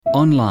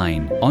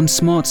online, on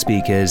smart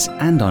speakers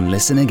and on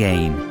Listen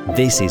Again.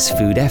 This is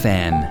Food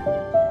FM.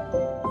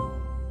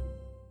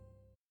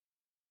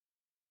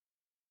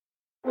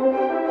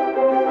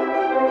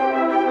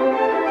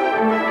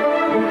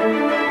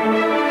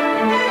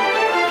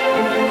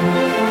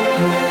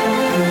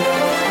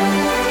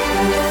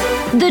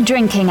 The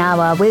Drinking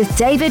Hour with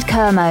David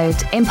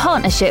Kermode in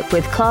partnership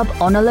with Club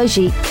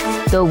Onologique.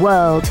 The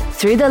world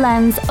through the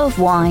lens of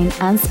wine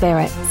and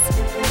spirits.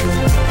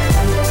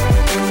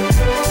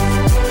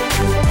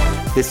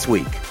 This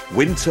week,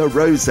 winter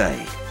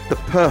rosé, the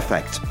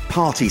perfect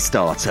party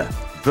starter,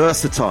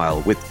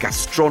 versatile with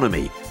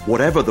gastronomy,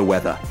 whatever the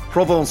weather.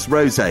 Provence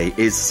rosé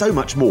is so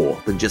much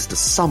more than just a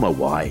summer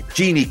wine.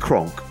 Jeannie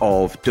Cronk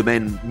of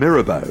Domaine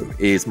Mirabeau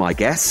is my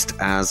guest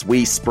as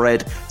we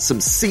spread some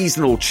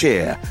seasonal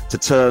cheer to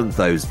turn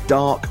those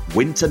dark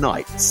winter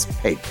nights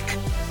pink.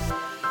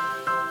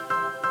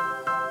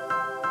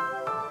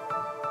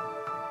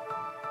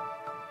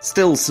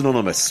 Still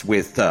synonymous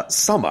with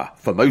summer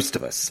for most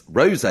of us,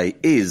 rosé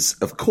is,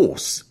 of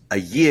course, a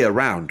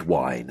year-round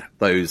wine.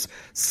 Those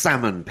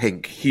salmon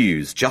pink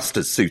hues just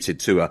as suited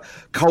to a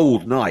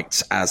cold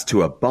night as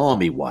to a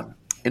balmy one.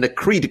 In a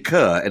cri de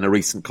coeur in a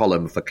recent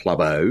column for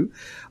Club O,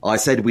 I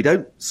said we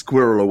don't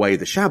squirrel away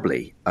the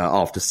Chablis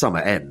after summer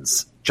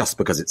ends just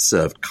because it's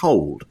served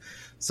cold.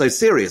 So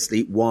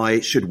seriously, why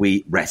should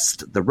we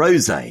rest the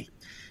rosé?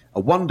 A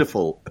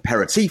wonderful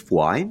aperitif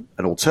wine,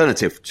 an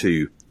alternative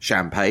to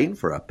champagne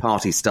for a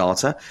party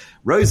starter.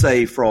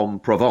 Rosé from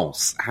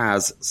Provence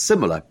has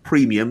similar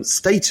premium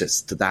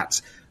status to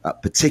that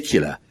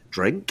particular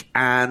drink,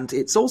 and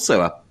it's also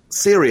a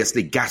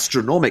seriously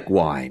gastronomic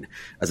wine,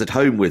 as at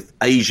home with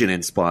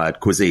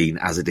Asian-inspired cuisine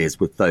as it is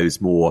with those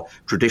more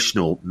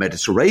traditional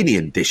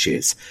Mediterranean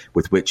dishes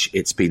with which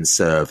it's been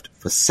served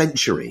for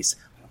centuries.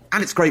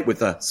 And it's great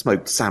with a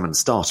smoked salmon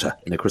starter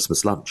in a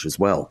Christmas lunch as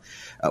well,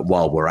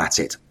 while we're at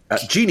it.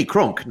 Jeannie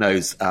Cronk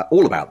knows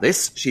all about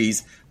this.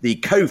 She's the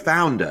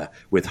co-founder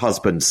with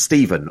husband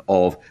Stephen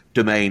of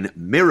Domaine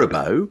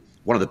Mirabeau,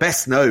 one of the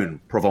best-known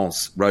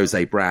Provence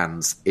rosé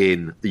brands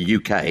in the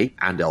UK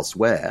and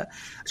elsewhere.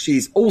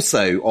 She's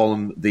also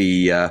on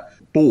the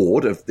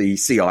board of the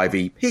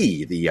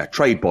CIVP, the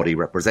trade body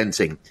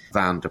representing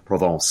Vin de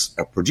Provence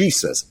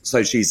producers.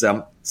 So she's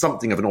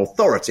something of an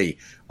authority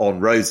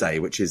on rosé,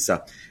 which is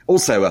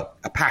also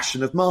a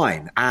passion of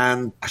mine.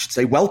 And I should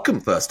say welcome,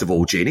 first of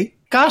all, Jeannie.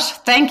 Gosh,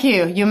 thank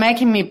you. You're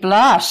making me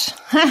blush.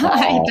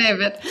 Hi,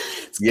 David.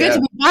 It's good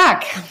to be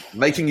back.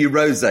 Making you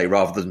rosé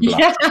rather than blush.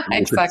 Yeah,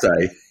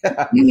 exactly.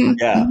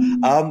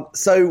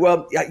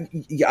 So,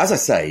 as I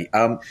say,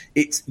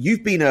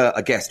 you've been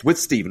a guest with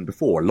Stephen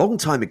before, a long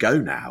time ago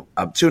now,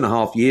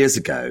 2.5 years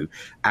ago,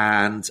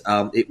 and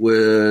it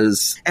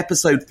was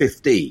episode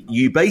 15.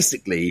 You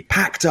basically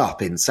packed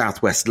up in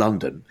southwest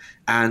London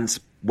and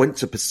went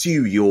to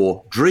pursue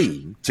your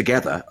dream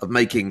together of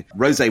making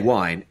rosé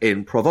wine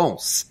in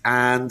Provence.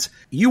 And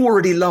you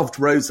already loved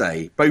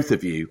rosé, both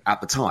of you,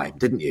 at the time,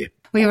 didn't you?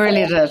 We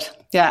really did.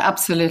 Yeah,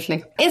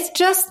 absolutely. It's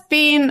just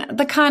been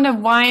the kind of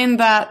wine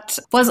that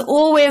was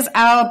always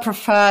our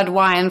preferred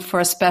wine for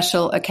a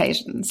special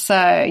occasion. So,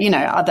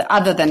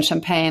 other than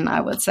champagne,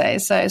 I would say.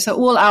 So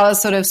all our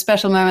sort of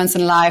special moments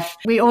in life,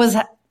 we always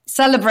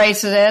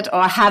celebrated it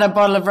or had a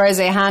bottle of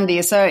rosé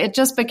handy. So it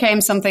just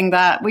became something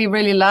that we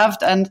really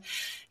loved. And,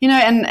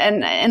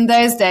 and in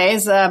those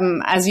days,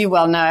 as you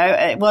well know,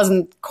 it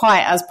wasn't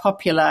quite as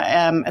popular,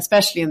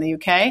 especially in the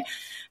UK.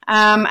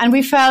 And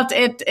we felt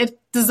it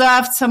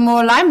deserved some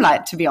more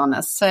limelight, to be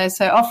honest. So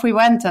off we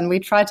went and we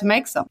tried to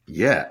make some.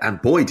 Yeah.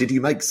 And boy, did you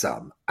make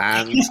some.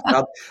 And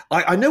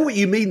I know what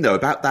you mean, though,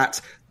 about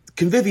that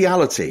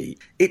conviviality.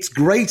 It's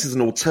great as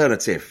an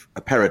alternative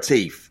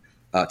aperitif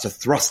to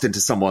thrust into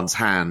someone's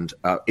hand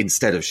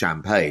instead of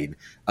champagne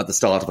at the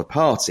start of a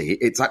party.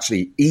 It's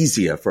actually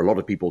easier for a lot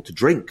of people to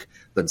drink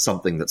than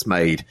something that's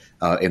made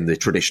in the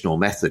traditional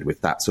method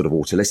with that sort of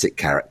autolytic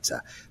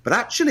character. But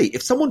actually,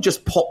 if someone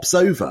just pops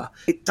over,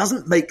 it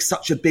doesn't make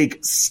such a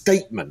big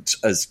statement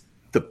as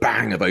the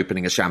bang of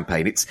opening a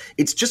champagne.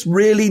 It's just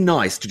really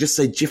nice to just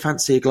say, do you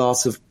fancy a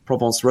glass of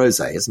Provence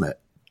rosé, isn't it?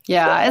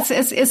 Yeah,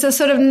 it's a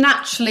sort of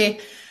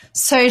naturally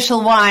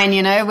social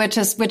wine, which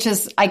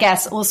is, I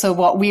guess, also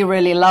what we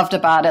really loved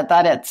about it,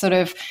 that it's sort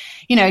of,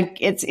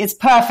 it's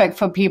perfect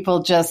for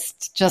people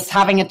just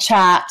having a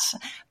chat,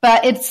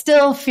 but it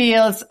still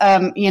feels,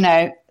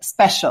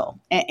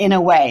 special in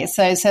a way.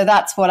 So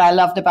that's what I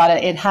loved about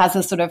it. It has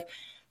a sort of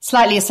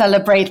slightly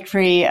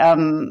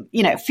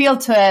celebratory, feel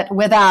to it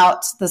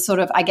without the sort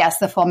of, I guess,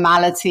 the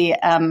formality,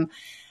 and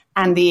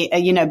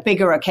the,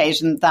 bigger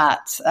occasion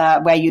that,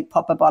 where you'd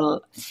pop a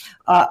bottle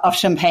of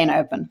champagne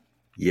open.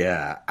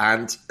 Yeah.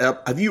 And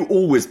have you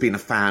always been a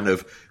fan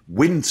of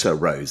winter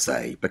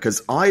rosé?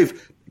 Because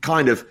I've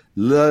kind of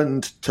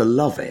learned to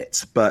love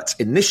it. But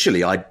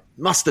initially, I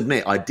must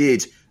admit, I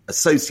did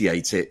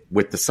associate it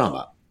with the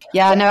summer.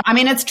 Yeah, no, I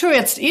mean, it's true.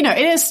 It's, it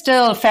is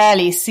still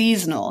fairly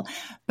seasonal.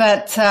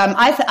 But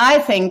I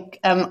think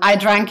I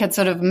drank it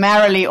sort of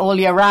merrily all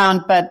year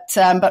round, but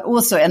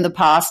also in the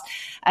past,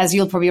 as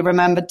you'll probably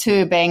remember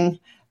too, being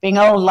being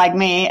old like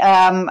me,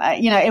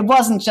 it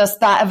wasn't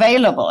just that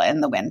available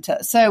in the winter.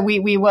 So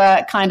we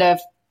were kind of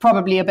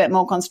probably a bit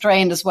more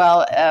constrained as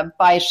well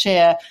by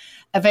sheer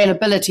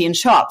availability in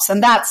shops.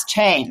 And that's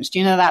changed.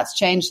 That's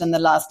changed in the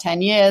last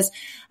 10 years.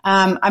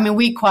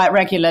 We quite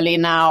regularly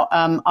now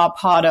are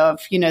part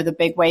of, the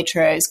big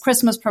Waitrose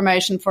Christmas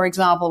promotion, for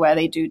example, where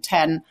they do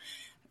 10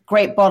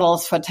 great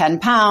bottles for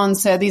 £10.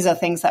 So these are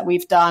things that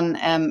we've done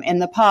in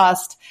the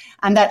past.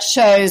 And that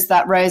shows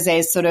that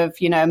rosé sort of,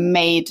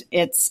 made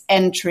its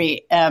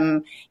entry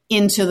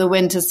into the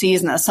winter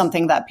season as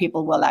something that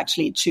people will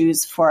actually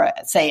choose for,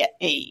 say,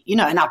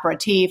 an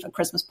aperitif, a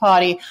Christmas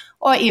party,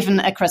 or even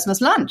a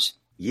Christmas lunch.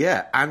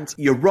 Yeah, and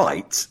you're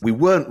right. We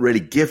weren't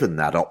really given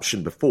that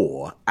option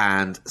before,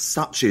 and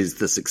such is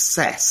the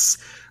success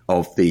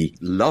of the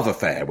love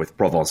affair with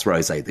Provence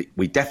Rosé that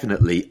we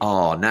definitely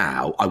are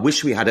now. I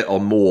wish we had it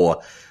on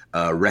more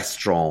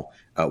restaurant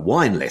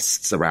wine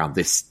lists around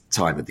this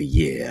time of the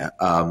year.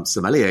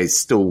 Sommeliers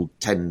still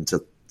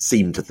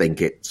seem to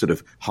think it sort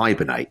of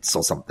hibernates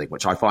or something,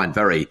 which I find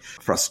very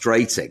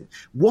frustrating.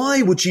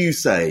 Why would you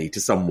say to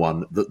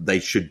someone that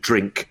they should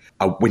drink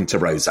a winter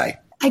rosé?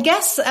 I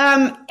guess,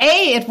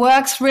 it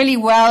works really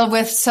well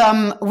with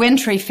some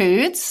wintry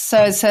foods.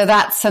 So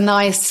that's a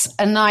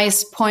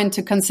nice point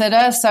to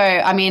consider.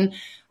 So,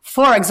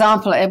 for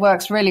example, it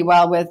works really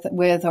well with a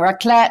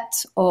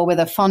raclette or with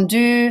a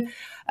fondue,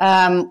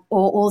 or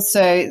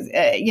also,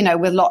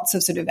 with lots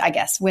of sort of, I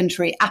guess,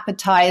 wintry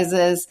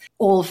appetizers,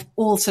 all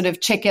sort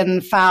of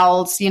chicken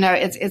fowls.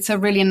 It's a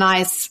really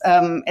nice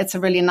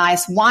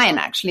wine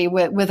actually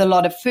with a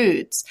lot of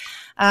foods.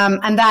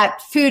 And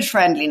that food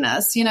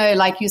friendliness,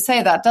 like you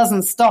say, that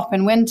doesn't stop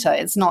in winter.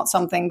 It's not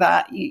something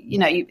that,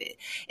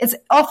 it's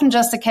often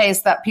just a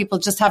case that people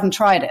just haven't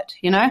tried it,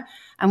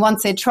 and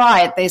once they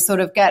try it, they sort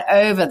of get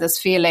over this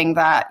feeling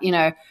that,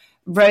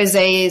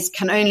 rosés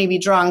can only be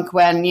drunk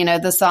when,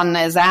 the sun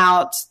is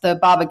out, the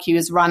barbecue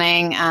is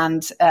running,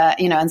 and,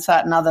 and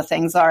certain other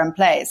things are in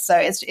place. So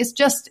it's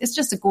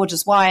just a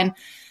gorgeous wine.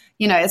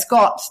 It's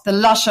got the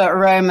lusher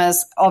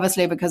aromas,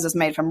 obviously, because it's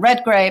made from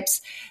red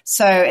grapes.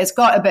 So it's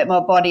got a bit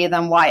more body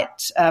than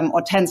white,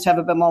 or tends to have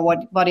a bit more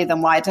body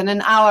than white. And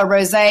in our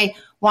rosé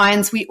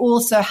wines, we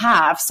also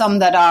have some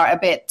that are a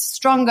bit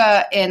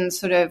stronger in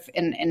sort of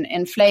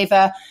in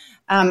flavor.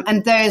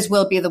 And those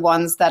will be the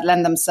ones that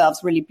lend themselves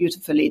really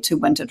beautifully to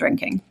winter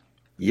drinking.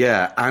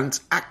 Yeah, and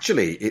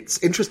actually,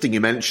 it's interesting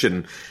you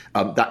mention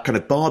that kind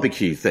of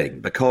barbecue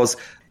thing, because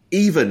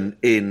even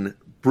in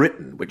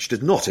Britain, which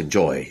does not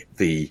enjoy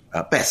the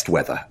best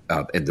weather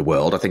in the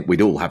world, I think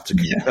we'd all have to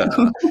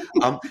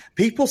concur,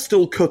 people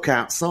still cook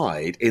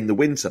outside in the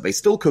winter. They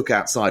still cook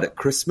outside at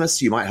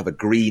Christmas. You might have a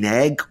green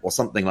egg or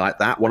something like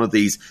that, one of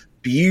these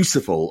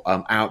beautiful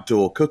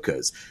outdoor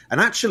cookers. And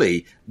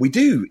actually, we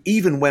do,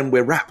 even when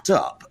we're wrapped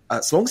up,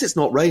 as long as it's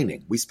not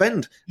raining, we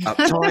spend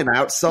time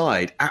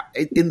outside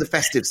in the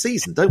festive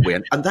season, don't we?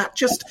 And that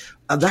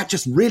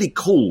just really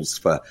calls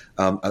for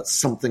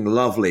something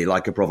lovely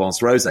like a Provence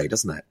Rosé,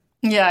 doesn't it?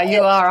 Yeah, you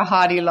are a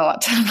hardy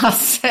lot, I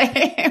must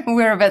say.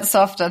 We're a bit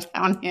softer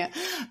down here.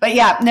 But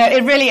yeah, no,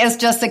 it really is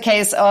just a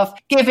case of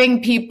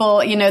giving people,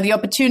 the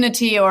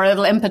opportunity or a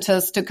little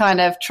impetus to kind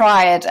of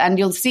try it, and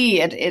you'll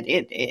see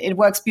it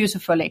works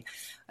beautifully.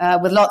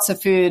 With lots of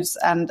foods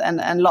and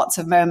lots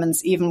of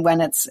moments, even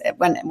when it's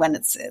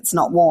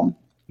not warm.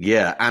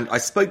 Yeah, and I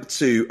spoke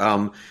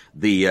to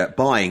the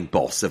buying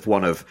boss of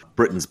one of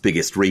Britain's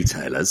biggest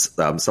retailers,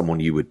 someone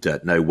you would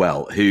know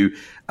well, who,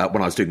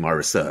 when I was doing my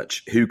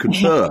research, who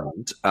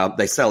confirmed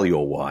they sell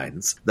your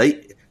wines.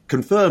 They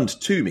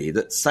confirmed to me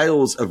that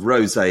sales of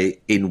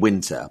rosé in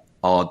winter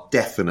are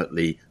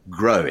definitely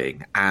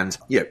growing, and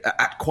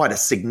at quite a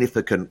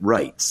significant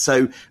rate.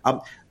 So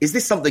is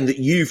this something that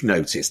you've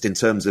noticed in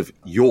terms of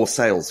your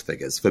sales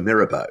figures for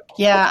Mirabeau?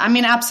 Yeah,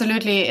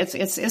 absolutely.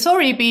 It's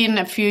already been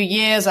a few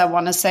years, I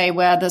want to say,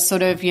 where the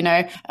sort of,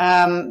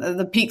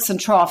 the peaks and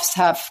troughs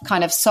have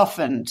kind of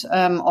softened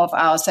of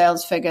our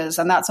sales figures.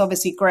 And that's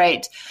obviously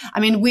great.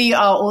 We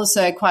are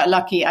also quite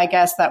lucky, I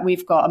guess, that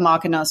we've got a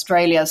market in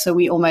Australia. So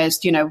we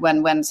almost,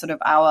 when sort of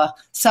our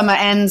summer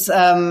ends,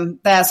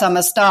 their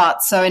summer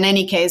starts. So in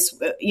any case,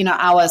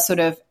 our sort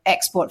of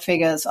export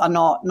figures are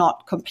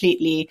not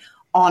completely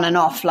on and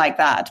off like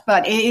that.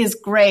 But it is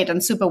great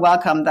and super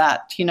welcome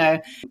that,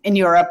 in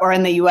Europe or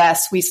in the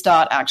US, we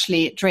start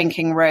actually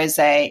drinking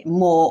rosé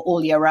more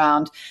all year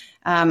round.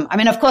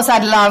 Of course,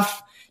 I'd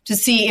love to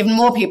see even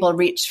more people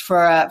reach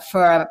for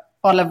a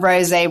bottle of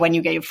rosé when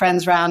you get your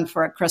friends round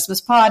for a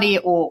Christmas party,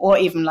 or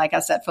even, like I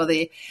said, for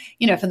the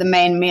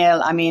main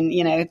meal.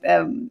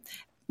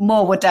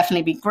 More would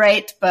definitely be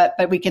great, but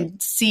we can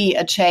see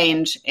a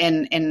change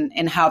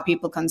in how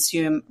people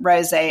consume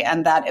rosé,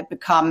 and that it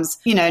becomes,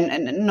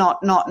 not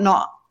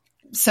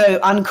so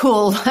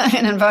uncool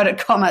in inverted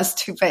commas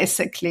to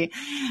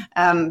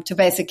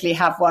basically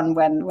have one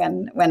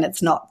when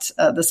it's not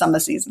the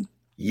summer season.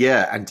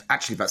 Yeah, and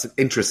actually that's an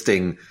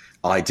interesting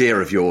idea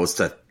of yours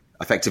to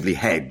effectively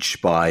hedge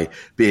by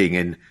being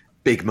in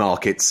big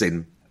markets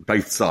in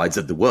both sides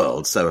of the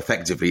world. So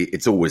effectively,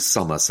 it's always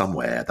summer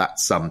somewhere.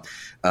 That's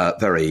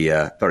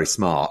very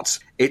smart.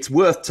 It's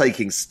worth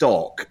taking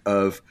stock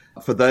of,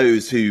 for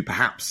those who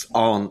perhaps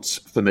aren't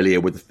familiar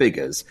with the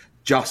figures,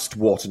 just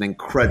what an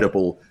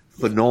incredible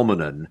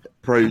phenomenon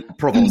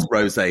Provence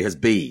Rosé has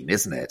been,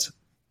 isn't it?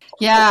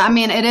 Yeah, I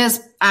mean, it is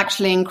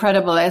actually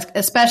incredible,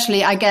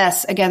 especially, I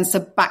guess, against the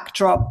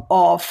backdrop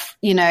of,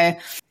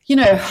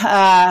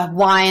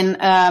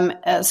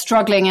 wine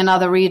struggling in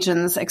other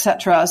regions,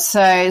 etc.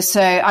 So,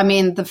 I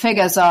mean, the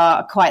figures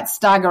are quite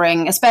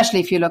staggering, especially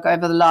if you look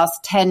over the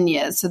last 10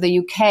 years. So the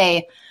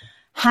UK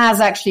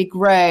has actually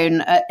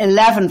grown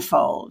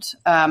 11-fold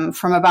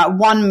from about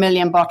 1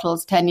 million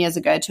bottles 10 years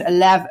ago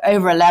to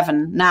over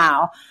 11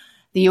 now.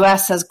 The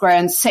US has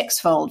grown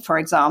 6-fold, for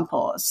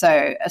example.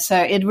 So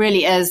it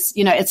really is,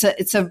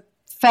 it's a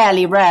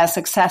fairly rare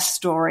success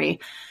story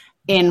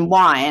in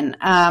wine.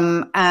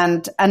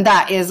 And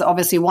that is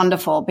obviously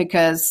wonderful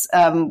because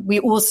we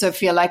also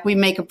feel like we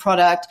make a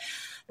product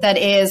that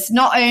is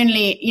not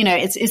only,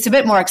 it's a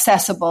bit more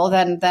accessible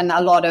than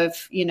a lot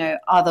of,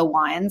 other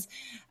wines,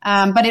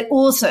 but it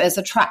also is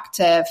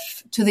attractive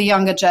to the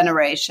younger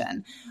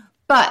generation.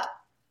 But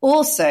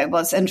also,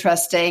 what's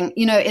interesting,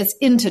 it's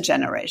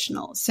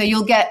intergenerational. So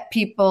you'll get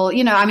people,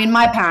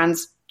 my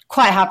parents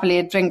quite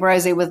happily drink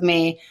rosé with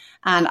me,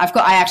 and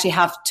I actually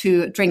have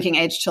 2 drinking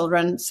age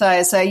children.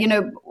 So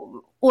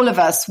all of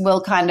us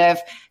will kind of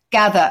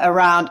gather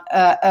around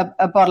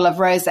a bottle of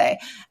rosé,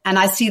 and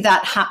I see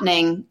that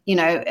happening,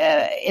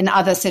 in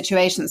other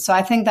situations. So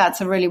I think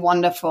that's a really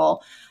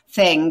wonderful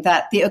thing,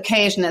 that the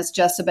occasion is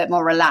just a bit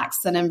more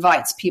relaxed and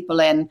invites people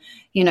in,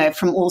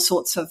 from all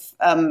sorts of,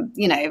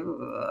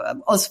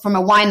 also from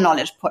a wine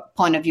knowledge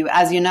point of view.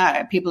 As you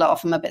know, people are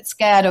often a bit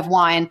scared of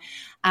wine,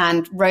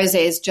 and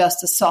rosé is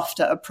just a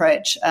softer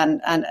approach and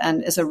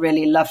is a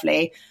really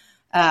lovely,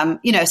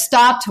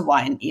 start to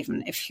wine,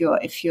 even if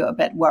you're a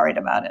bit worried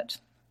about it.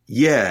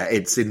 Yeah,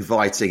 it's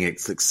inviting,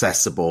 it's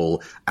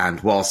accessible, and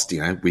whilst,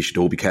 we should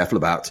all be careful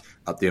about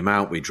the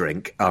amount we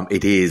drink,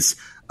 it is,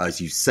 as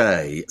you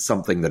say,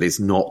 something that is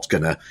not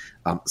going to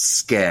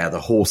scare the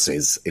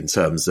horses in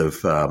terms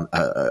of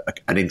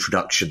an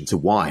introduction to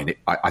wine.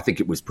 I think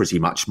it was pretty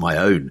much my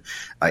own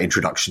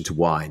introduction to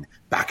wine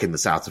back in the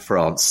south of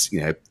France,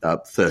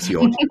 30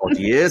 odd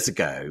years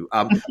ago.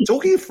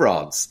 Talking of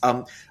France,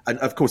 and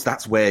of course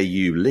that's where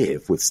you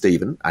live with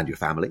Stephen and your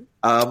family.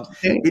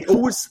 It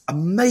always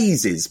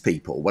amazes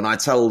people when I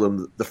tell them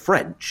that the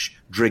French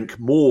drink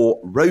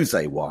more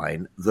rosé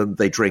wine than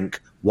they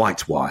drink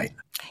white wine.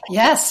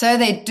 Yes, so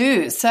they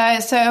do. So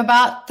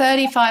about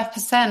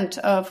 35%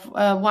 of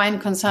wine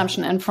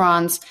consumption in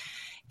France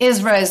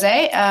is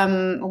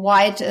rosé.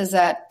 White is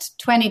at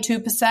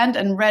 22%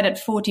 and red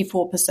at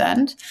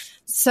 44%.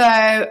 So,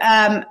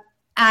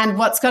 and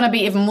what's going to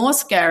be even more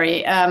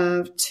scary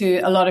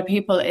to a lot of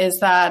people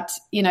is that,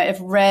 if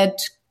red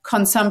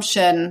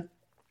consumption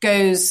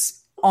goes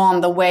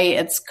on the way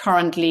it's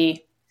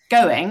currently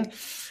going,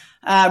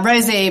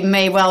 rosé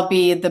may well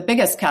be the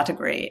biggest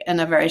category in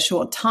a very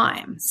short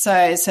time.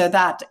 So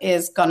that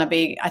is going to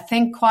be, I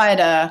think, quite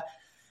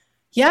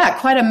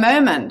a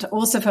moment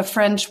also for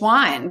French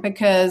wine,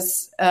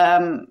 because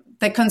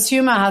the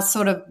consumer has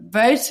sort of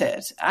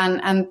voted,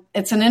 and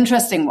it's an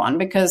interesting one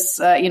because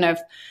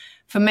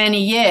for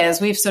many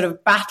years we've sort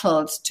of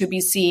battled to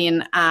be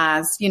seen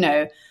as,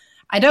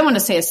 I don't want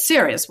to say a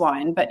serious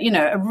wine, but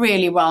a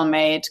really well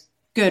made,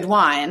 good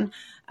wine.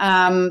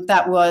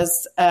 That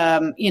was,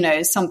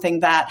 something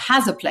that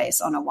has a place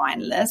on a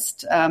wine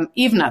list,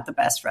 even at the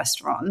best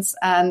restaurants.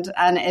 And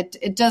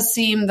it does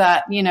seem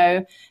that,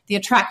 the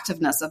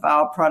attractiveness of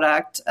our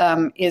product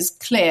is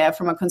clear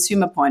from a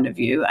consumer point of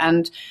view.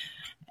 And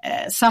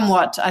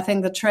somewhat, I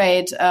think the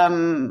trade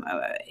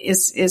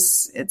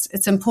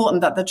it's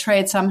important that the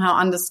trade somehow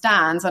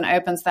understands and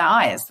opens their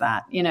eyes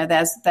that,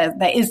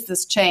 there is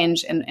this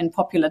change in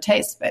popular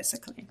taste,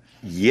 basically.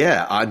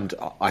 Yeah, and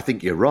I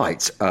think you're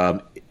right.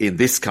 In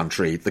this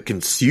country, the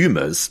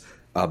consumers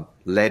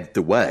led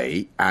the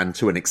way, and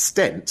to an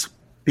extent,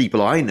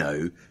 people I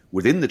know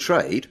within the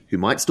trade who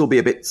might still be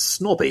a bit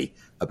snobby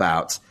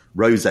about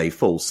rosé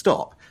full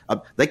stop,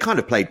 they kind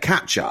of played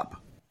catch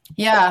up.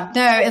 Yeah,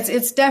 no,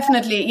 it's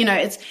definitely,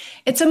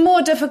 it's a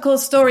more difficult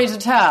story to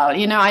tell.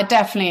 I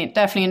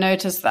definitely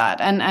noticed that.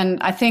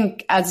 And I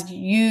think I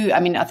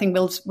think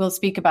we'll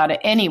speak about it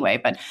anyway,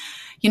 but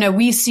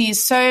we see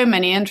so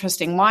many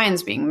interesting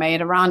wines being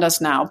made around us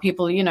now.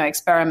 People,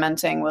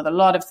 experimenting with a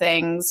lot of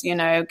things,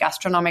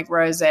 gastronomic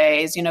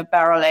rosés,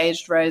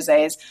 barrel-aged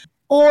rosés.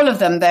 All of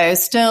them, though,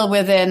 still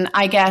within,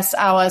 I guess,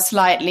 our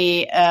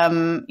slightly,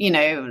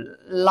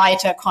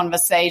 lighter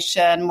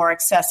conversation, more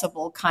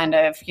accessible kind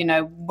of,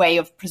 way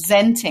of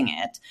presenting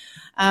it.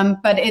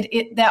 But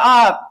there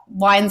are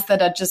wines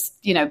that are just,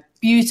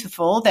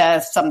 beautiful. There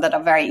are some that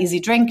are very easy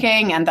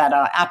drinking and that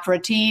are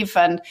aperitif.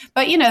 But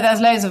there's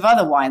loads of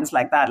other wines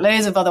like that,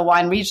 loads of other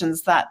wine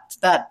regions that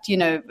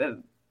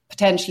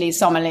potentially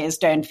sommeliers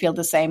don't feel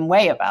the same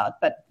way about.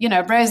 But,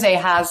 rosé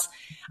has,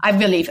 I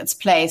believe, its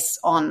place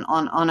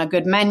on a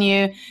good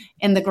menu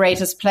in the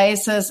greatest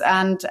places.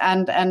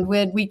 And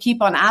we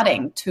keep on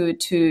adding to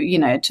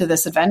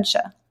this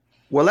adventure.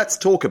 Well, let's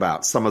talk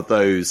about some of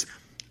those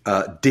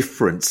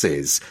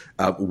differences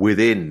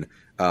within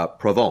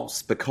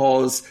Provence,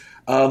 because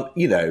when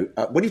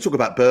you talk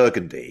about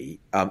Burgundy,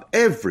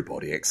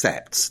 everybody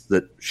accepts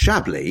that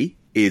Chablis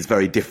is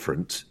very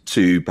different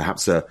to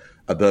perhaps a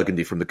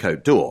Burgundy from the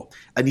Côte d'Or.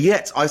 And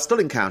yet I still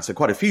encounter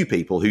quite a few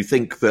people who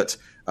think that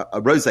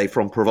a rosé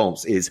from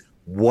Provence is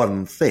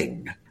one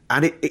thing.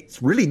 And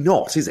it's really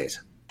not, is it?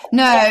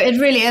 No, it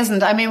really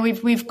isn't. I mean,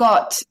 we've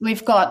got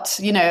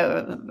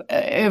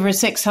over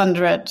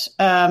 600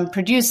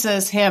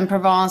 producers here in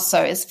Provence.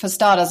 So for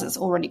starters, it's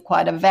already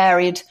quite a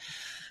varied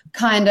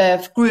kind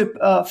of group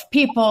of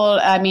people.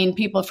 I mean,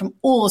 people from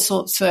all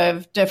sorts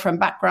of different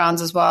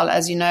backgrounds as well.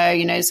 As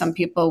some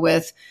people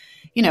with,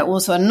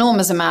 also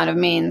enormous amount of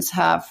means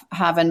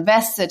have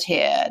invested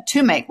here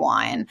to make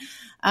wine.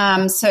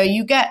 So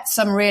you get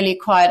some really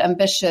quite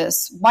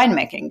ambitious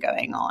winemaking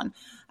going on.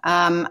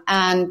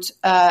 With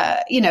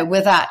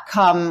that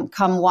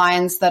come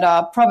wines that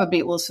are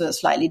probably also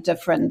slightly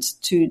different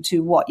to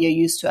what you're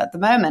used to at the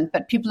moment.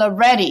 But people are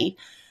ready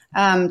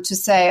to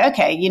say,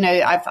 okay,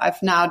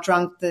 I've now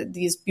drunk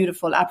these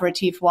beautiful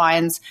aperitif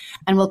wines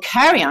and will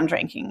carry on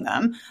drinking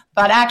them.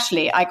 But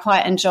actually, I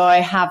quite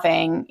enjoy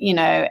having,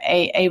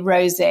 a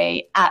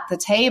rosé at the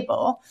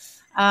table.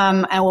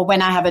 And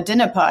when I have a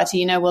dinner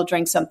party, we'll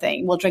drink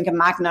something. We'll drink a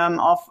magnum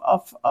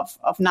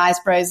of nice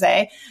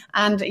rosé,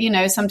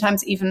 and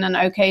sometimes even an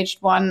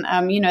oak-aged one.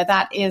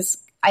 That is,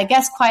 I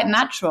guess, quite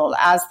natural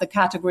as the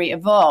category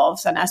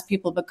evolves and as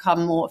people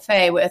become more au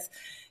fait with,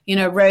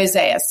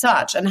 rosé as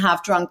such, and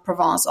have drunk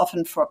Provence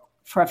often for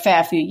a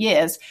fair few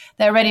years.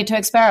 They're ready to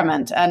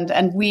experiment,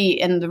 and we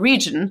in the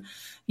region,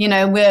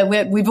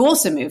 we've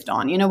also moved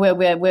on.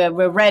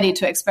 We're ready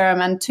to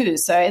experiment too.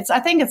 So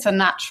I think it's a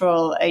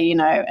natural,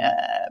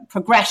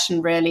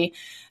 progression really.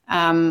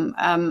 And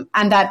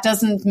that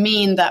doesn't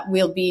mean that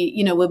we'll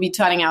be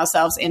turning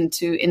ourselves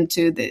into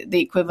the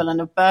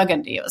equivalent of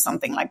Burgundy or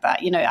something like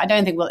that. I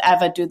don't think we'll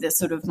ever do this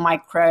sort of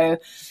micro,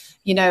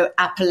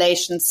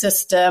 appellation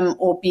system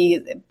or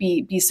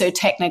be so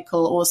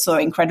technical or so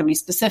incredibly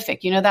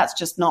specific. That's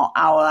just not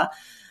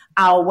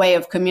our way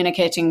of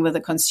communicating with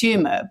the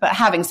consumer. But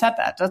having said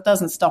that, that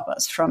doesn't stop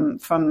us from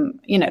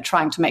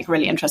trying to make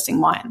really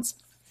interesting wines.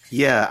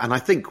 Yeah, and I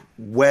think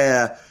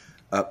where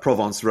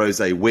Provence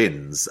Rosé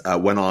wins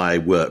when I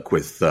work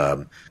with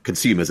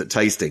consumers at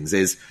tastings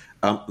is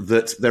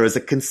that there is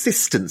a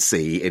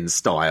consistency in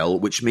style,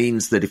 which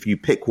means that if you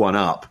pick one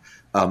up,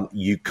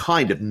 you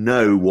kind of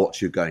know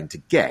what you're going to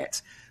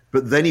get.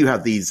 But then you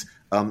have these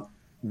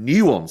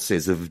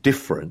nuances of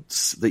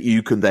difference that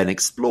you can then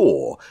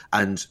explore.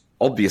 And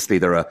obviously,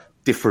 there are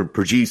different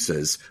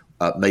producers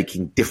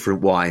making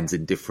different wines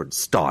in different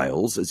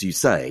styles, as you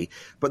say.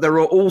 But there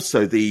are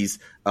also these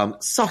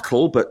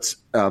subtle, but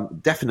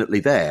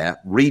definitely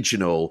there,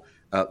 regional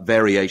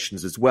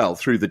variations as well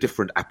through the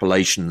different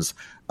appellations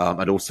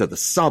and also the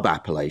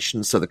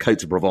sub-appellations. So the Côte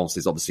de Provence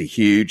is obviously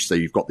huge. So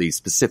you've got these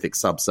specific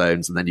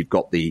subzones, and then you've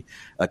got the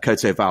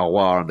Côte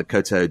Valois and the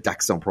Côte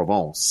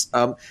d'Aix-en-Provence.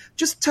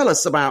 Just tell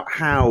us about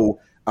how,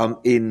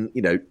 in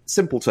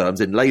simple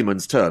terms, in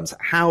layman's terms,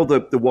 how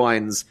the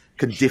wines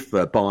can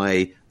differ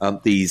by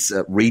these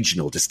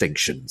regional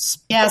distinctions.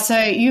 Yeah,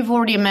 so you've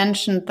already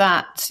mentioned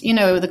that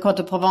the Côte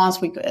de Provence,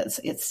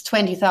 it's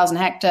 20,000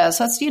 hectares,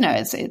 so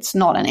it's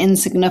not an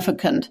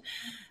insignificant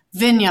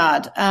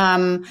vineyard,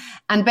 and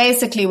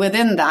basically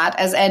within that,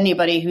 as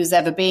anybody who's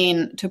ever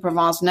been to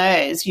Provence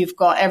knows, you've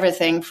got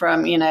everything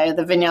from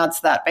the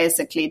vineyards that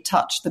basically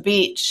touch the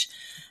beach.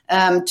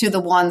 To the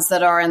ones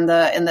that are in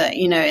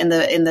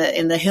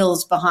the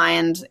hills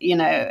behind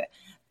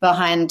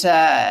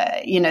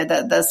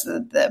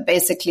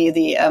basically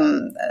the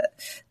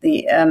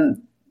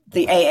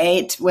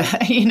A8, where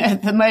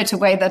the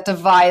motorway that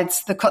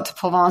divides the Côte de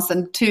Provence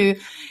and two.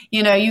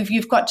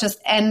 You've got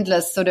just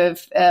endless sort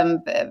of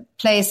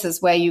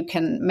places where you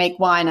can make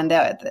wine, and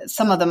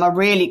some of them are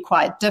really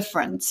quite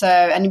different. So,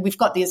 and we've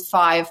got these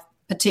 5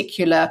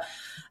 particular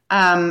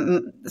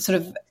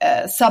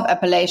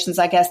sub-appellations,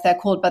 I guess they're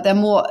called, but they're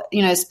more,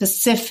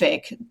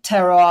 specific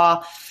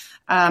terroir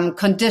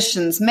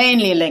conditions,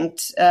 mainly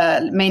linked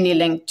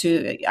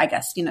to, I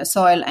guess,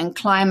 soil and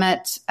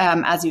climate,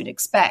 as you'd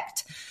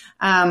expect.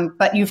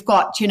 But you've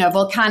got,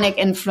 volcanic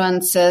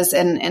influences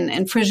in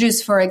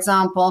Fréjus, for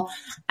example,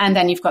 and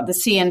then you've got the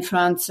sea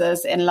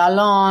influences in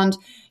Lalande.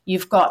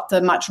 You've got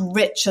the much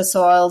richer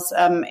soils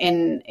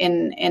in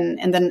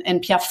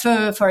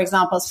Pierrefeu, for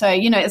example. So,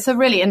 it's a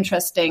really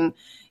interesting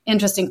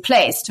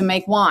place to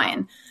make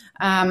wine.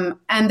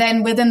 And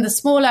then within the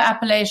smaller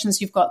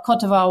appellations, you've got Côte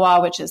de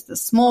Valois, which is the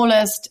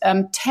smallest,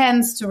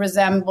 tends to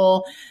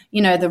resemble,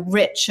 the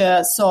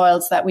richer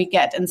soils that we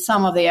get in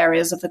some of the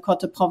areas of the Côte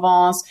de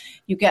Provence.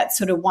 You get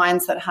sort of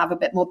wines that have a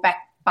bit more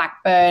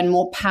backbone,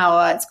 more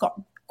power. It's got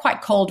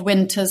quite cold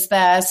winters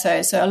there.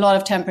 So a lot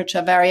of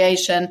temperature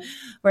variation,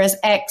 whereas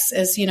X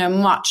is,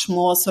 much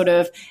more sort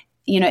of,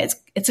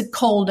 it's a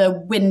colder,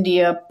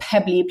 windier,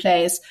 pebbly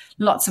place,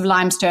 lots of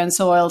limestone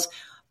soils,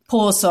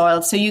 poor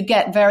soil. So you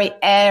get very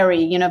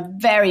airy,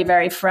 very,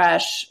 very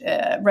fresh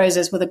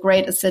roses with a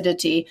great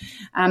acidity.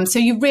 So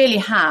you really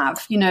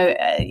have,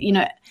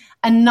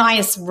 a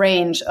nice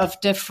range of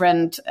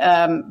different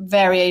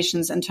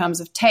variations in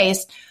terms of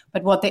taste.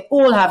 But what they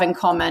all have in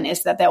common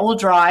is that they're all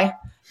dry.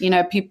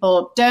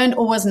 People don't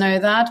always know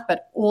that,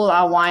 but all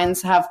our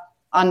wines have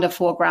under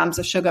 4 grams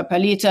of sugar per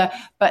liter.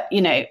 But,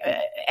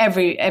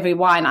 every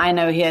wine I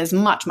know here is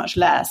much, much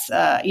less,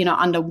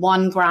 under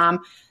 1 gram.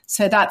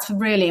 So that's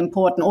really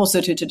important also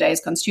to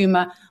today's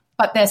consumer.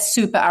 But they're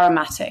super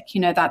aromatic.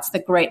 That's the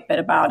great bit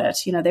about it.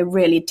 They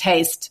really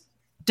taste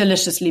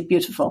deliciously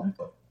beautiful.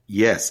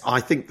 Yes,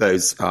 I think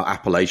those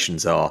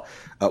appellations are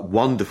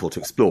wonderful to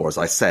explore, as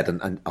I said,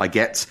 and I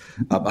get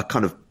a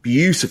kind of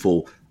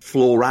beautiful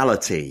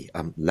florality,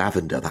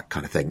 lavender, that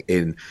kind of thing,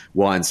 in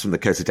wines from the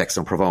Côte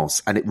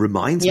d'Aix-en-Provence. And it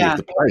reminds me of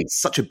the place,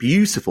 such a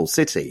beautiful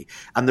city.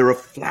 And there are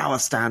flower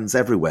stands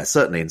everywhere,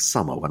 certainly in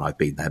summer when I've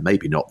been there,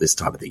 maybe not this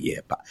time of the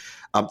year, but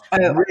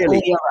really,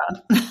 all year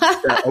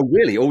round.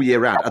 Really, all year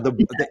round. And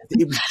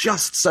it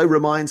just so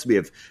reminds me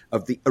of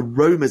the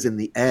aromas in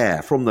the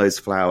air from those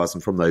flowers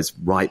and from those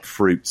ripe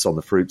fruits on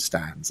the fruit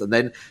stands. And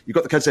then you've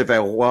got the Côte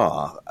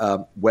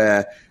d'Ivoire,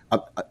 where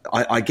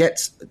I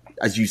get,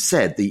 as you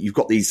said, you've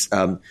got these,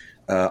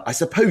 I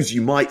suppose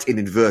you might, in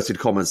inverted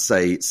commas,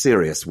 say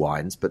serious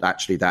wines, but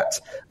actually that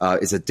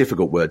is a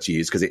difficult word to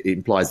use because it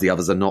implies the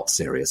others are not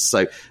serious.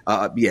 So,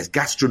 yes,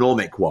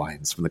 gastronomic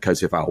wines from the Côte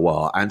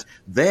d'Ivoire, and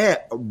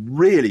they're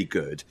really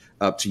good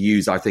to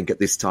use, I think, at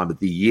this time of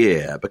the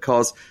year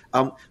because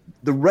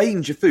the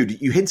range of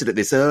food, you hinted at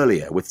this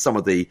earlier with some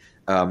of the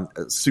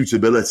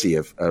suitability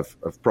of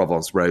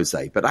Provence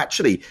rosé. But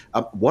actually,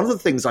 one of the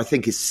things I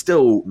think is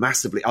still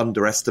massively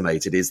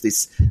underestimated is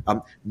this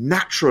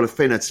natural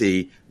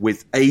affinity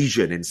with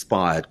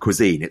Asian-inspired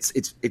cuisine.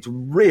 It's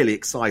really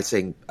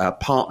exciting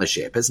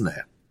partnership, isn't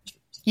it?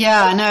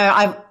 Yeah, no,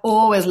 I've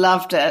always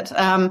loved it.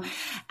 And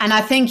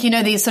I think,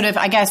 these sort of,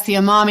 I guess, the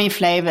umami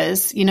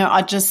flavors,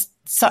 are just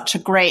such a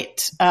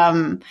great,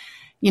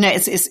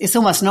 it's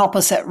almost an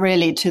opposite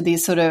really to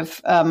these sort of,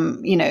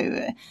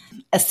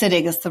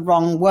 acidic is the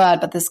wrong word,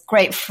 but this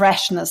great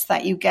freshness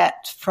that you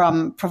get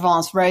from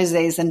Provence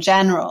rosés in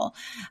general.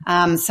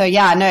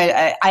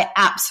 I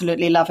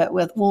absolutely love it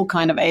with all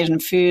kind of Asian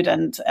food.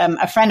 And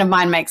a friend of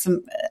mine makes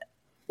some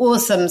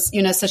awesome,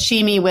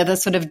 sashimi with a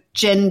sort of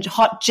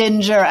hot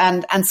ginger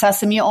and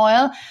sesame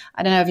oil.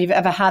 I don't know if you've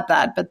ever had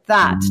that, but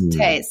that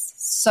tastes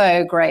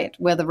so great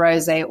with a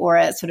rosé or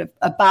a sort of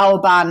a bao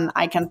bun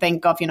I can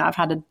think of. I've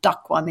had a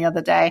duck one the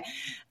other day.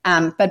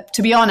 But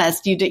to be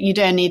honest, you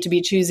don't need to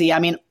be choosy. I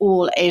mean,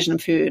 all Asian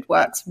food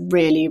works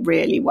really,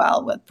 really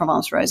well with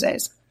Provence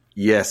rosés.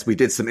 Yes, we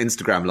did some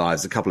Instagram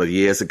lives a couple of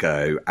years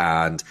ago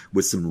and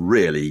with some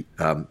really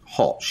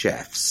hot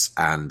chefs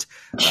and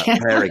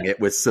pairing it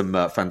with some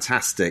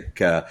fantastic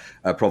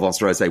Provence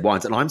rosé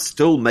wines. And I'm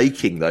still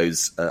making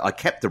those. I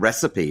kept the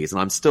recipes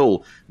and I'm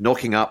still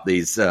knocking up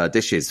these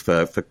dishes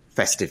for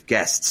festive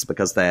guests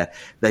because they're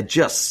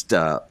just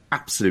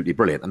absolutely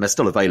brilliant. And they're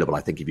still available,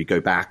 I think, if you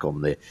go back on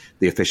the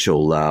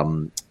official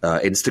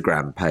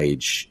Instagram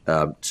page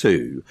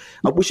too.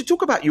 We should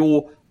talk about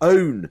your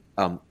own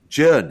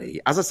journey.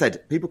 As I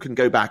said, people can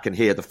go back and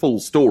hear the full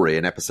story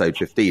in episode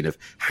 15 of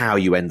how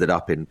you ended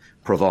up in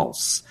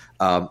Provence,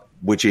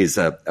 which is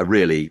a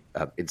really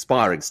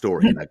inspiring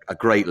story and a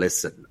great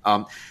listen.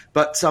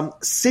 But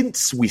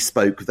since we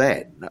spoke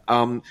then,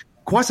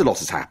 quite a lot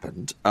has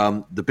happened.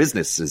 The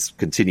business has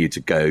continued to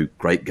go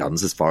great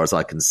guns as far as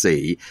I can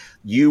see.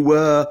 You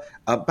were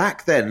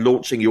back then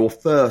launching your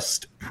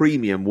first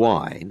premium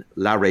wine,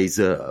 La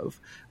Réserve.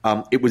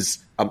 It was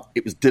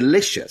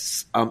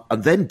delicious,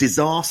 and then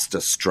disaster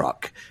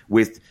struck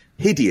with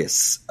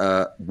hideous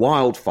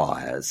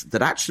wildfires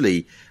that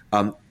actually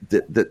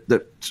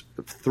that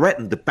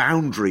threatened the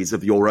boundaries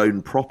of your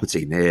own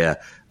property near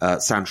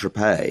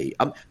Saint-Tropez.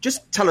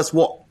 Just tell us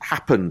what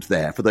happened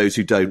there for those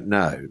who don't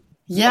know.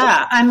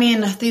 Yeah, I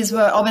mean, these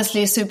were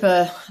obviously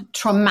super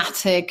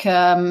traumatic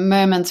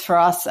moments for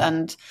us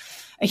and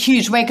a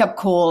huge wake-up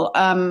call,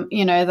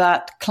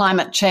 that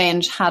climate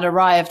change had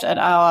arrived at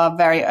our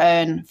very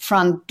own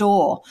front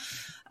door.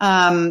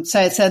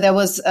 So there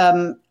was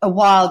a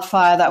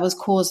wildfire that was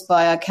caused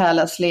by a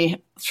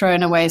carelessly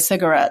thrown away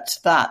cigarette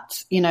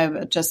that,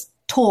 just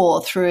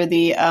tore through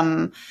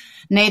the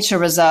nature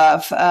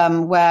reserve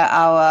where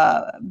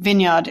our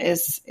vineyard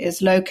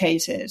is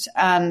located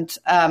and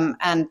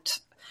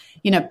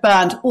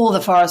burnt all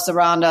the forest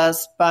around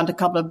us, burnt a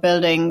couple of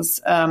buildings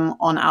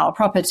on our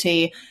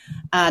property,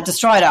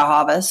 destroyed our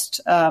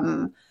harvest.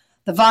 The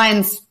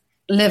vines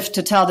lived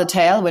to tell the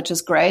tale, which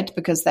is great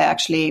because they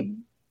actually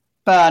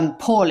burn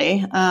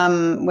poorly,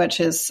 which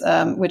is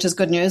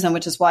good news, and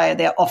which is why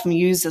they're often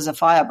used as a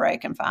fire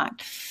break, in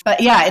fact.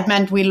 But yeah, it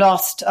meant we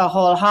lost a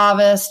whole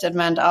harvest. It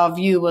meant our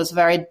view was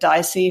very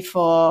dicey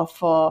for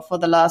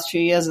the last few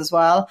years as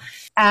well.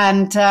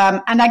 And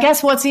I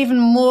guess what's even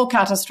more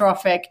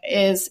catastrophic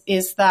is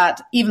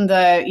that even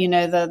though,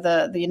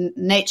 the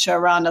nature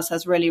around us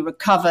has really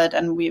recovered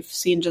and we've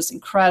seen just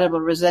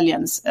incredible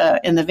resilience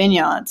in the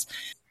vineyards,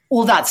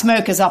 all that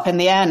smoke is up in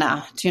the air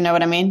now. Do you know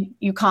what I mean?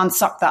 You can't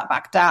suck that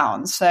back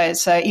down. So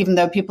even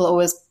though people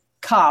always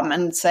come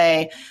and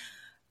say,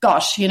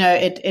 gosh,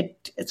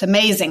 it's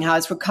amazing how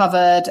it's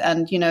recovered,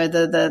 and,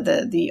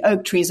 the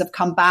oak trees have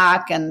come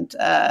back, and,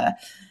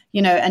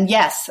 and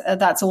yes,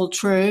 that's all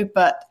true,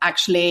 but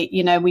actually,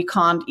 we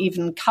can't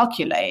even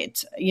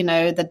calculate,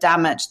 the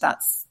damage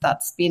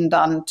that's been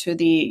done to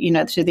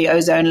the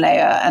ozone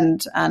layer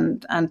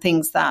and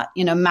things that,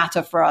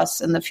 matter for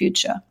us in the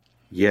future.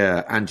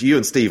 Yeah, and you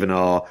and Stephen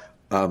are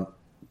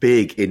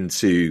big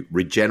into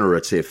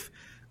regenerative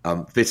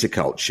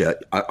viticulture.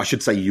 I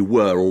should say you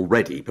were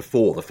already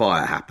before the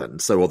fire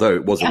happened. So although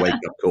it was a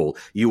wake-up call,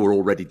 you were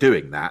already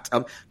doing that.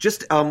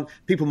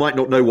 People might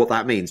not know what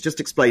that means. Just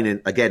explain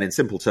again in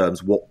simple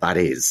terms what that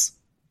is.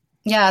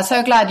 Yeah,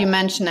 so glad you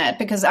mentioned it,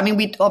 because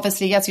we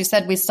obviously, as you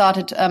said, we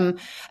started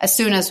as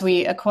soon as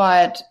we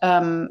acquired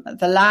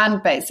the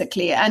land,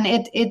 basically, and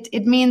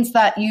it means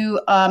that you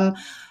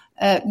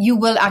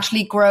will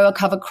actually grow a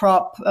cover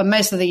crop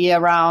most of the year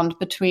round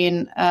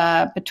between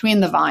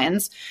the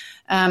vines,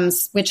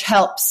 which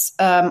helps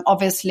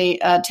obviously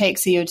take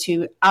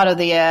CO2 out of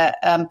the air,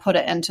 put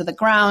it into the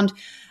ground.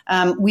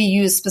 We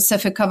use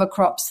specific cover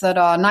crops that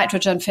are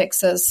nitrogen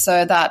fixers,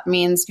 so that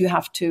means you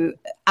have to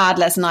add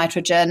less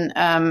nitrogen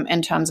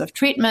in terms of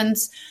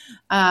treatments.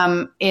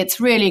 It's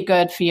really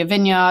good for your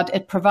vineyard.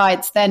 It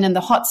provides then in the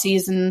hot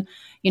season,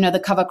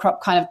 the cover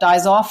crop kind of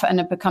dies off and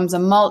it becomes a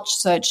mulch,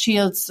 so it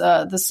shields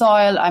the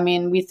soil.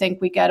 We think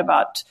we get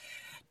about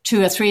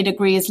 2 or 3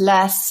 degrees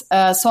less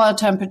soil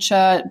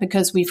temperature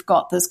because we've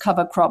got this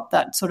cover crop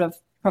that sort of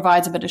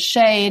provides a bit of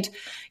shade.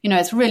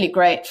 It's really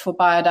great for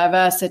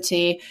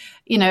biodiversity.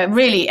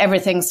 Really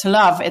everything's to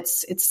love.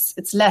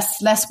 It's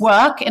less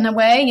work in a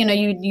way.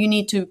 You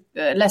need to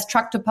less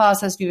tractor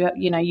passes.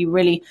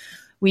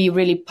 We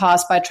really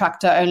pass by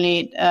tractor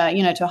only,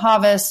 to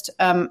harvest,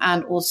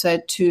 and also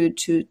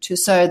to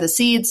sow the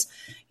seeds,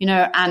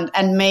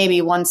 and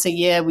maybe once a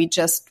year we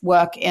just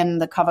work in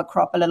the cover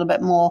crop a little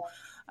bit more.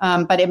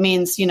 But it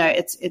means,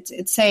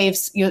 it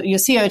saves your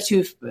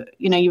CO2,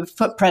 your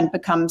footprint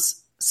becomes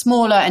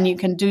smaller, and you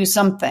can do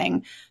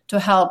something to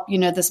help,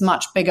 this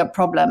much bigger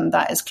problem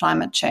that is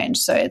climate change.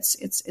 So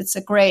it's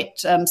a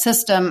great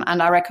system,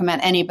 and I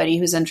recommend anybody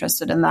who's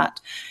interested in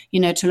that,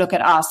 to look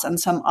at us and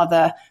some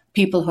other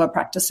people who are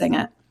practicing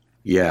it.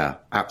 Yeah,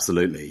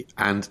 absolutely.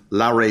 And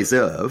La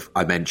Réserve,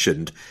 I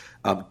mentioned,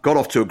 got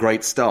off to a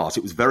great start.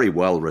 It was very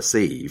well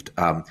received,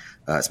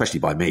 especially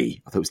by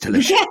me. I thought it was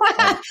delicious.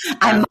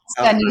 I must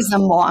send you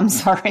some more. I'm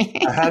sorry.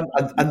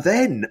 and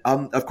then,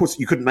 of course,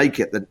 you couldn't make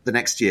it the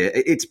next year.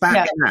 It's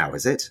back now,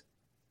 is it?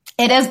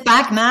 It is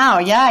back now.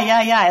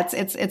 Yeah.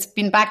 It's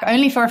been back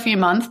only for a few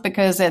months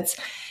because it's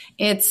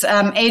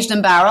aged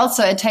in barrels,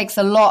 so it takes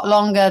a lot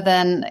longer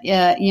than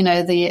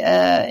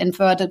the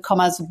inverted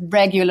commas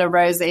regular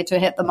rosé to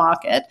hit the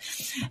market.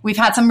 We've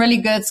had some really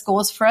good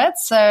scores for it.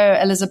 So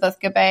Elizabeth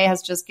Gabay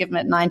has just given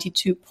it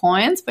 92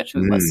 points, which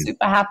we were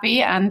super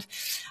happy. And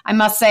I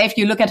must say, if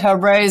you look at her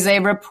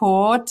rosé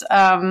report,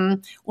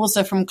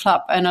 also from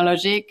Club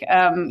Oenologique,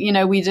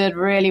 we did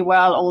really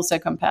well also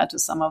compared to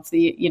some of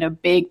the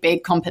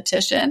big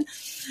competition.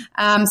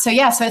 So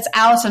it's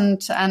out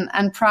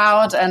and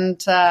proud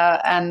and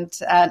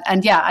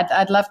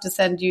I'd love to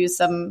send you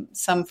some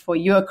for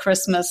your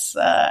Christmas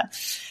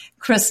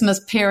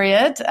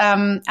period.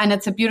 And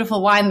it's a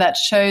beautiful wine that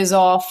shows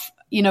off,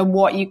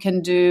 what you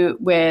can do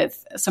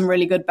with some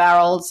really good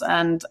barrels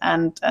and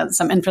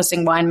some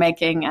interesting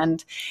winemaking.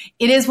 And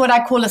it is what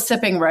I call a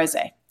sipping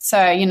rosé.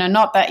 So,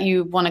 not that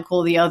you want to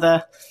call the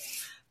other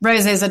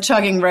rosés a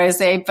chugging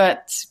rosé,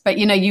 but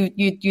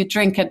you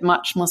drink it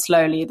much more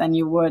slowly than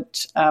you would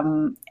a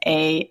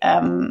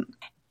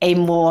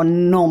more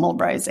normal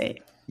rosé.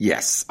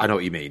 Yes, I know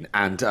what you mean.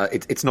 And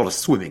it's not a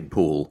swimming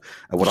pool,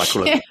 what I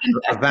call a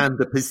vin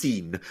de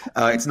piscine.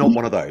 It's not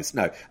one of those,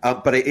 no.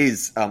 But it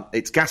is,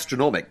 it's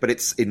gastronomic, but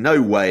it's in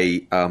no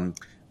way,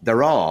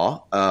 there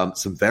are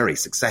some very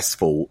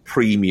successful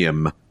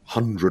premium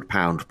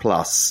 £100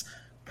 plus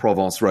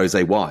Provence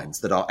rosé wines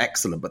that are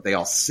excellent, but they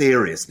are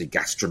seriously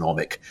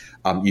gastronomic.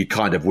 You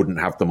kind of wouldn't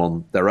have them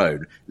on their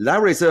own. La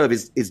Réserve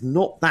is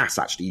not that,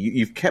 actually.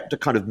 You've kept a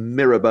kind of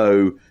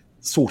Mirabeau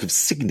sort of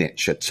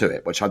signature to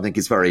it, which I think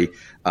is very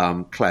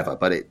clever.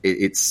 But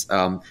it's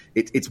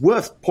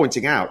worth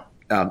pointing out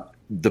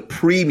the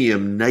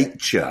premium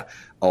nature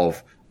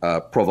of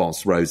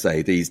Provence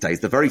rosé these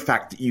days. The very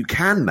fact that you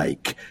can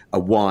make a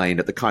wine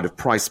at the kind of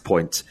price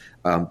point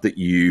that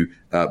you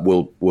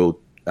will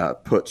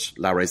put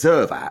La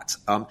Réserve at.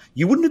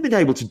 You wouldn't have been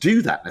able to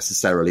do that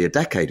necessarily a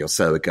decade or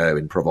so ago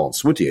in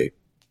Provence, would you?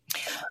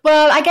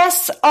 Well, I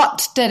guess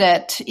Ott did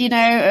it,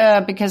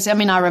 because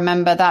I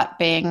remember that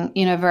being,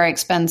 very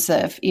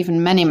expensive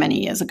even many,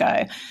 many years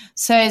ago.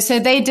 So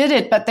they did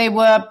it, but they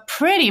were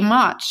pretty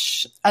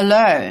much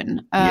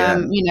alone,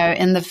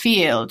 in the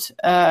field,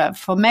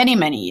 for many,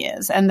 many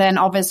years. And then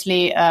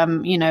obviously,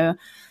 Esclan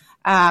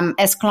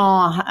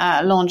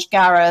launched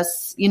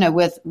Garros,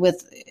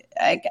 with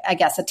I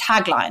guess a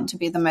tagline to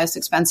be the most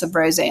expensive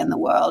rosé in the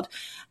world.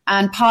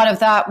 And part of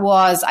that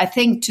was, I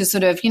think, to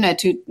sort of,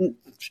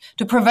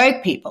 to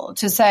provoke people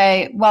to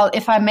say, well,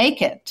 if I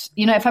make it,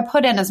 if I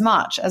put in as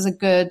much as a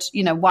good,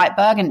 white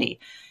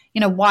Burgundy,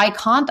 why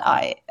can't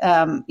I,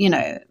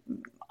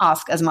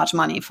 ask as much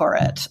money for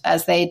it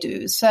as they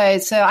do? So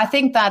I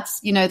think that's,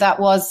 that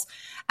was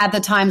at the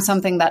time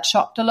something that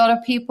shocked a lot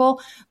of people,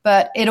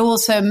 but it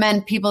also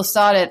meant people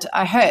started,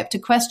 I hope, to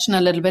question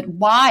a little bit,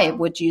 why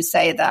would you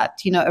say that,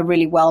 a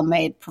really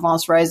well-made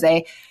Provence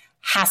rosé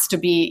has to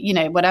be,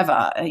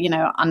 whatever,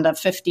 under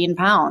 15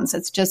 pounds.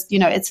 It's just,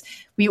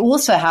 we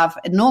also have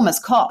enormous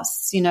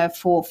costs,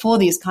 for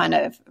these kind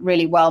of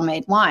really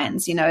well-made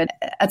wines.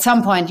 At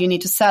some point you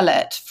need to sell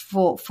it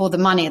for the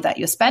money that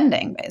you're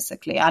spending,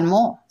 basically, and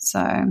more.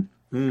 So.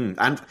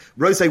 And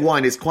rosé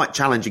wine is quite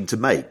challenging to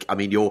make. I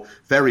mean, you're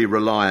very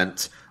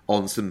reliant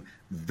on some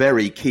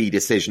very key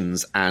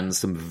decisions and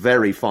some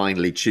very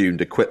finely tuned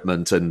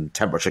equipment and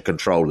temperature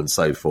control and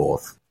so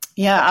forth.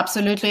 Yeah,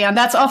 absolutely. And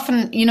that's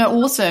often,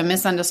 also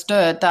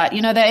misunderstood that,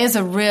 there's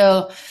a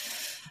real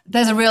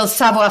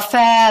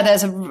savoir-faire.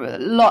 There's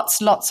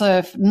lots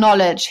of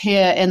knowledge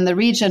here in the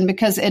region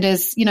because it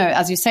is,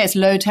 as you say, it's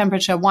low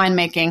temperature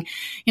winemaking,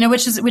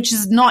 which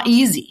is not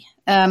easy,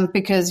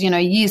 because,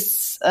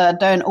 yeasts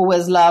don't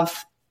always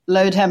love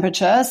low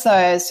temperature.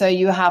 So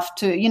you have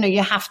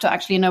to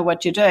actually know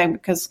what you're doing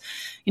because,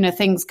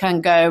 things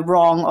can go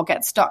wrong or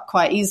get stuck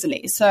quite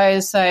easily. So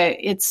it's,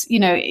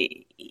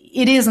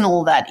 it isn't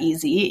all that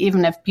easy,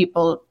 even if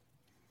people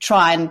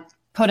try and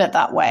put it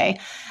that way.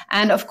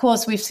 And of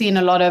course, we've seen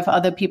a lot of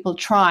other people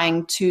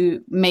trying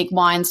to make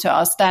wines to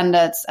our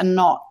standards and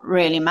not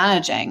really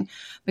managing,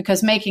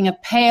 because making a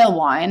pale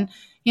wine,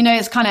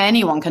 it's kind of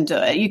anyone can do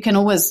it. You can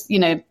always,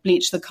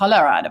 bleach the color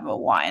out of a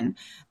wine.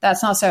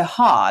 That's not so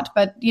hard.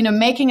 But,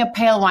 making a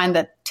pale wine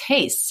that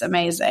tastes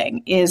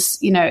amazing is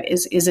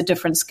a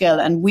different skill.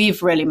 And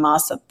we've really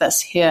mastered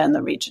this here in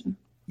the region.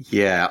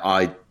 Yeah,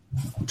 I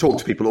talk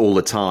to people all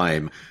the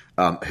time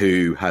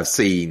who have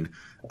seen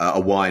a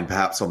wine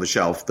perhaps on the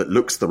shelf that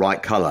looks the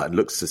right color and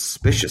looks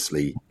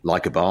suspiciously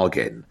like a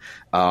bargain,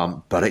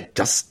 but it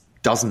just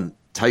doesn't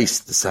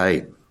taste the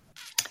same.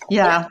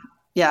 Yeah.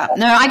 Yeah.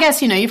 No, I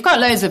guess, you've got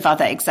loads of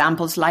other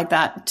examples like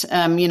that,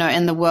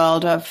 in the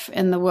world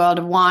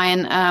of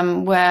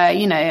wine, where,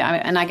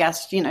 and I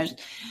guess,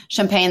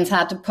 Champagne's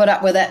had to put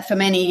up with it for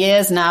many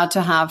years now to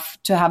have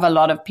a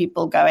lot of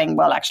people going,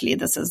 well, actually,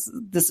 this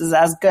is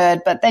as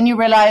good. But then you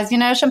realize,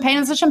 Champagne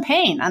is a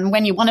champagne. And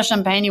when you want a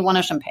champagne, you want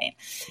a champagne.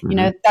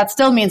 Mm-hmm. That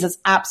still means it's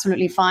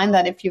absolutely fine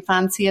that if you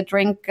fancy a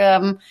drink,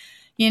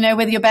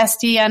 with your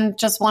bestie and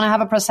just want to have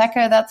a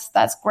Prosecco,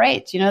 that's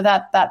great.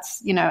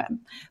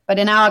 But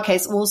in our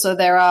case also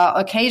there are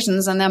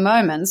occasions and there are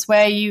moments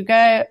where you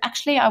go,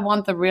 actually, I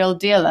want the real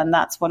deal. And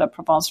that's what a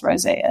Provence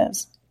rosé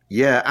is.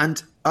 Yeah.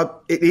 And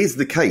it is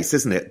the case,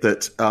 isn't it,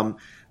 that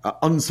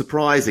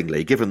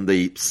unsurprisingly, given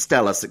the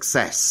stellar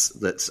success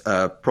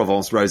that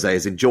Provence rosé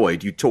has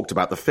enjoyed, you talked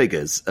about the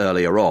figures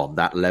earlier on,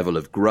 that level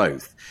of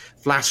growth.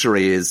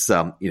 Flattery is,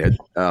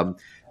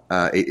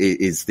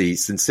 is the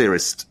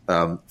sincerest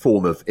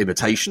form of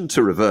imitation,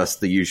 to reverse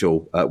the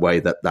usual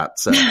way that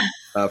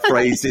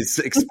phrase is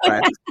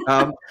expressed.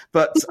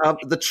 But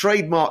the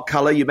trademark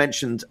colour you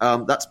mentioned,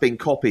 that's been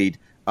copied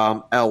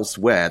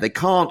elsewhere. They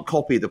can't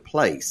copy the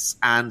place.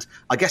 And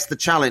I guess the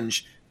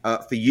challenge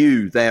for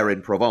you there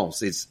in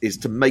Provence is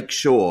to make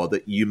sure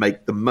that you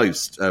make the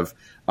most of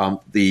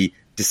the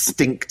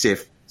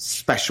distinctive,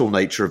 special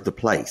nature of the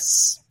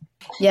place.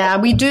 Yeah,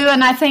 we do.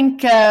 And I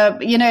think,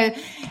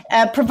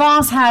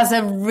 Provence has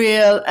a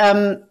real,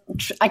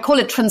 I call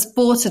it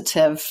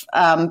transportative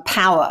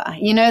power,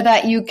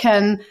 that you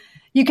can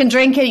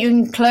drink it, you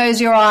can close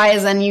your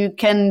eyes and you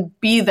can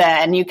be there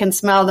and you can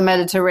smell the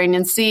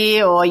Mediterranean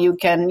Sea, or you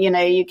can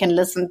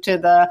listen to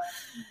the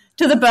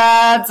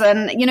birds.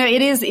 And,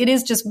 it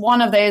is just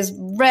one of those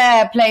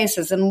rare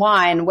places in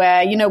wine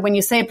where, when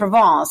you say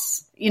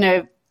Provence,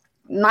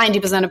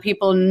 90% of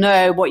people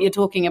know what you're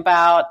talking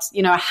about,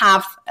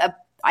 have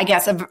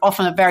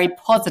often a very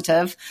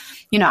positive,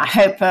 I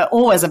hope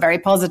always a very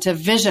positive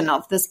vision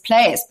of this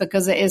place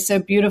because it is so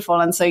beautiful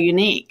and so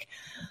unique.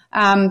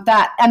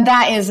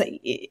 That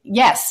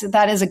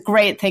is a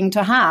great thing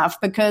to have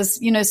because,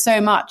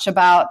 so much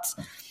about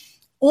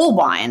all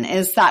wine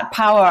is that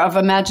power of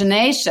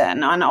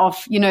imagination and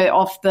of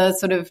the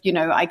sort of,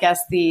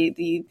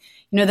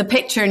 the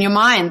picture in your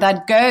mind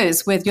that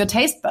goes with your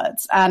taste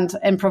buds. And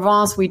in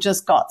Provence, we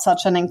just got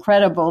such an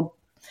incredible,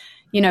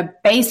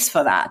 base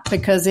for that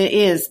because it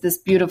is this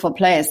beautiful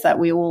place that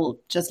we all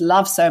just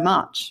love so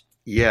much.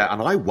 Yeah.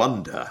 And I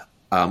wonder,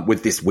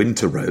 with this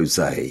winter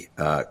rosé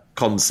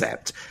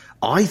concept,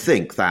 I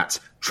think that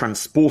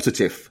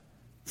transportative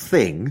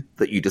thing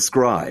that you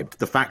described,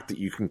 the fact that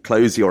you can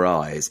close your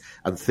eyes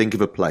and think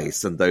of a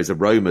place and those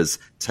aromas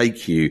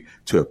take you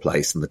to a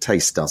place and the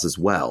taste does as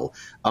well.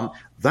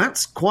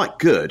 That's quite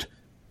good.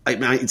 I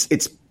mean,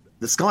 it's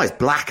the sky is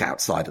black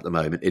outside at the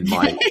moment in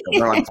my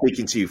where I'm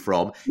speaking to you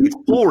from. It's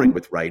pouring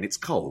with rain. It's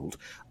cold.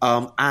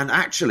 And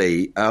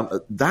actually,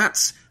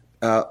 that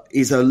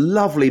is a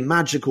lovely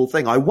magical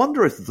thing. I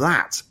wonder if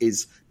that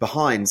is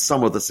behind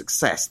some of the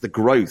success, the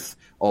growth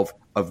of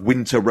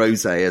winter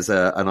rosé as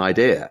an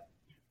idea.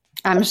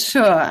 I'm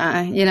sure,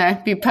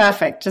 be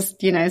perfect. Just,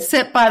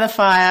 sit by the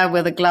fire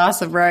with a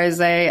glass of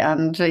rosé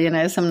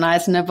and, some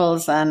nice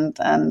nibbles and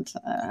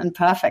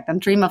perfect, and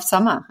dream of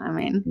summer. I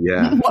mean,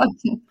 yeah.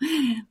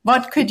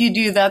 What could you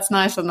do that's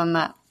nicer than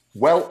that?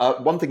 Well,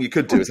 one thing you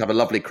could do is have a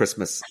lovely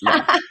Christmas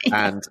lunch.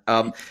 And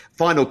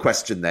final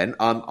question then.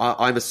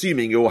 I'm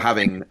assuming you're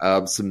having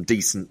some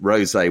decent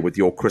rosé with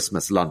your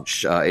Christmas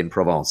lunch in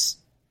Provence.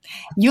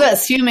 You're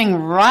assuming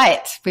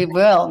right. We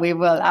will,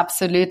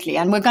 absolutely.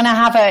 And we're going to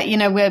have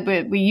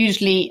we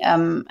usually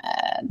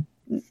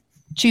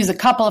choose a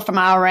couple from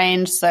our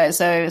range.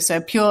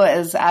 So Pure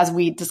is, as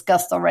we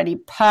discussed already,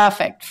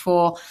 perfect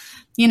for,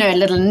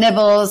 little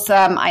nibbles.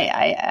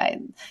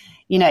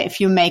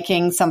 If you're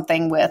making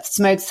something with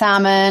smoked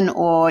salmon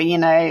or,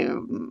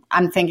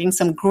 I'm thinking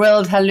some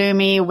grilled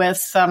halloumi with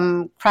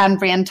some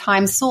cranberry and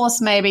thyme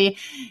sauce, maybe,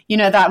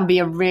 that would be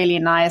a really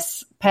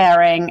nice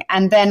pairing.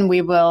 And then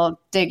we will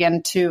dig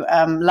into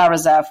La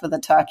Reserve for the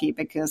turkey,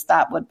 because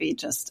that would be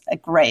just a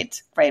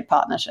great, great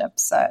partnership.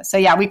 So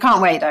yeah, we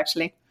can't wait,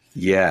 actually.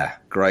 Yeah,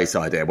 great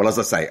idea. Well, as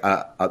I say,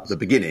 at the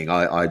beginning,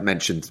 I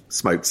mentioned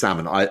smoked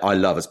salmon. I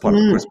love as part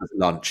of Christmas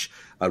lunch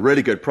a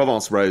really good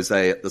Provence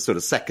rosé at the sort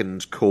of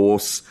second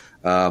course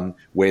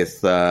with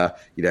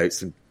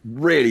some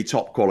really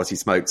top quality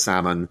smoked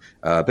salmon,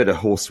 a bit of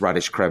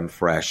horseradish creme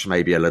fraiche,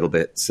 maybe a little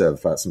bit of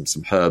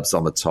some herbs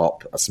on the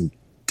top, some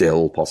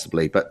dill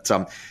possibly, but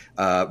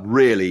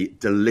really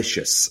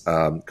delicious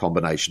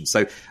combination.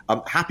 So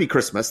happy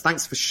Christmas.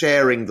 Thanks for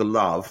sharing the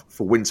love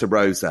for winter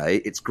rosé.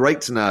 It's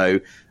great to know,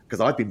 because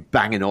I've been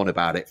banging on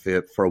about it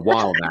for a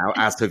while now,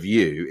 as have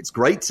you. It's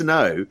great to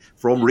know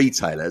from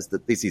retailers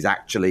that this is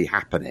actually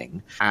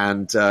happening.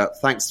 And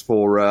thanks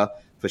for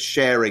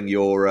sharing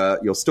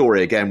your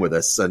story again with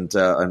us, and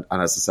as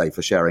I say,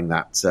 for sharing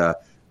that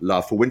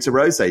love for winter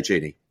rosé,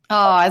 Jeannie.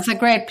 Oh, it's a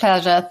great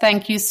pleasure.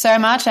 Thank you so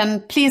much.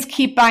 And please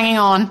keep banging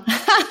on.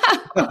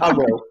 I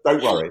will.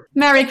 Don't worry.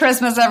 Merry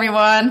Christmas,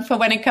 everyone, for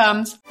when it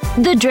comes.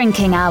 The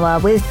Drinking Hour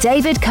with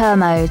David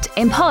Kermode,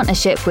 in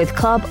partnership with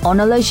Club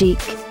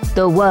Onologique.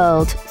 The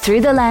world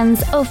through the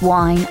lens of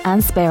wine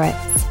and spirits.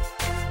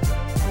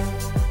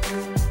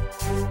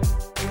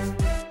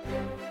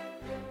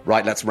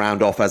 Right, let's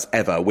round off as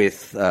ever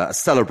with a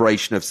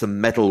celebration of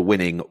some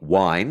medal-winning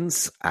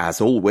wines,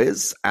 as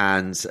always.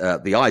 And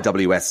the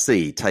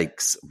IWSC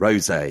takes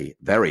rosé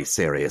very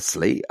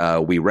seriously.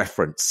 We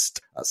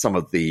referenced some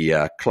of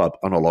the Club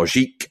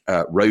Onologique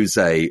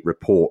rosé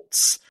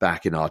reports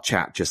back in our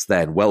chat just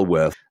then. Well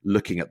worth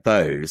looking at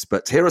those.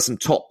 But here are some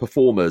top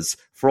performers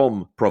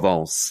from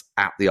Provence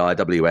at the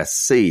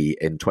IWSC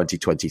in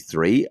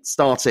 2023,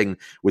 starting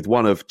with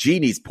one of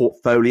Jeannie's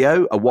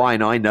portfolio, a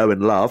wine I know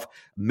and love,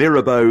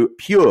 Mirabeau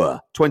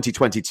Pure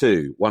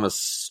 2022, won a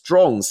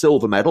strong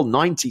silver medal,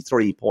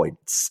 93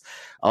 points.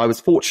 I was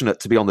fortunate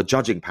to be on the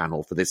judging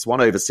panel for this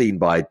one, overseen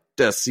by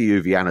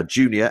Dersiu Viana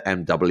Jr.,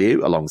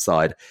 MW,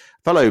 alongside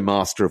fellow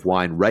Master of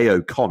Wine Ray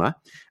O'Connor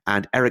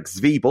and Eric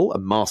Zwiebel, a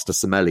Master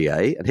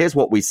Sommelier. And here's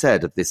what we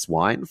said of this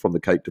wine from the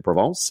Côte de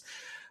Provence.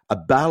 A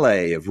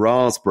ballet of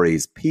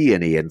raspberries,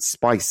 peony, and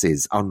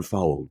spices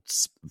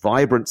unfolds.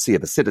 Vibrancy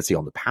of acidity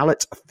on the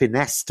palate, a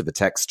finesse to the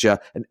texture,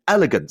 an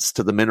elegance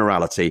to the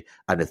minerality,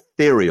 an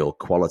ethereal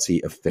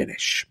quality of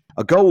finish.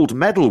 A gold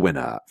medal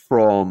winner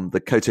from the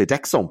Côte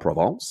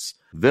d'Aix-en-Provence,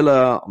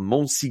 Villa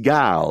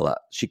Montcigal,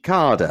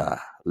 Chicada,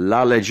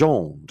 La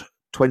Légende,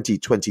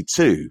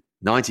 2022.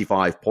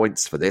 95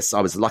 points for this.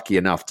 I was lucky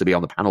enough to be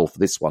on the panel for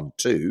this one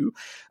too.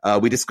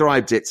 We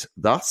described it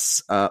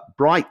thus: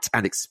 bright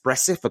and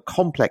expressive, a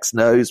complex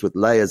nose with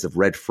layers of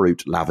red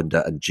fruit,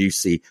 lavender, and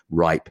juicy,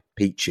 ripe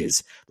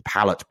peaches. The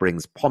palate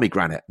brings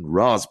pomegranate and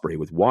raspberry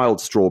with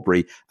wild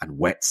strawberry and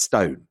wet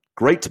stone.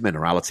 Great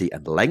minerality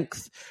and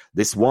length.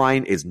 This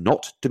wine is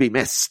not to be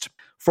missed.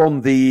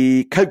 From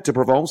the Côte de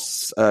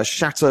Provence,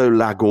 Chateau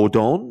La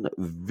Gourdon,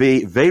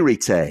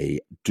 Vérité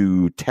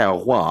du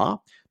Terroir,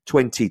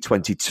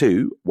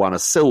 2022, won a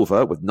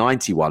silver with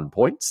 91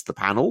 points, the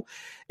panel,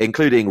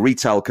 including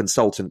retail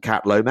consultant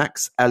Kat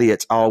Lomax,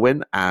 Elliot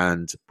Arwin,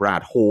 and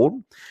Brad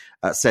Horn,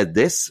 said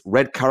this: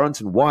 red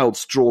currant and wild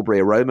strawberry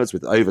aromas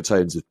with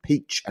overtones of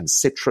peach and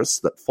citrus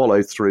that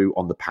follow through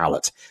on the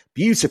palate.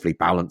 Beautifully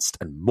balanced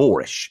and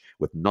Moorish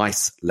with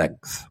nice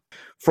length.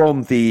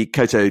 From the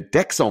Côte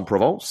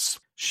d'Aix-en-Provence,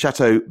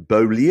 Chateau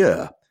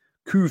Beaulieu,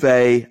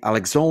 Cuvée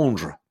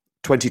Alexandre,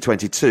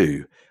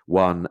 2022,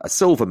 won a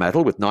silver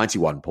medal with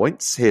 91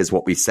 points. Here's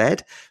what we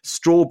said: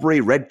 strawberry,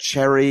 red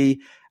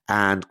cherry,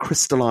 and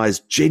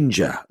crystallized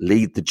ginger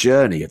lead the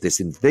journey of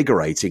this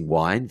invigorating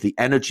wine. The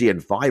energy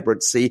and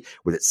vibrancy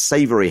with its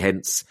savory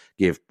hints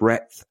give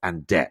breadth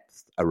and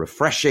depth, a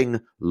refreshing,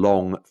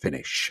 long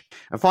finish.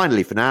 And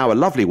finally, for now, a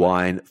lovely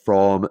wine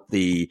from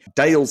the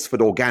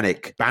Dalesford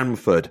Organic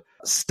Bamford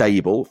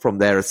stable from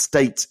their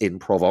estate in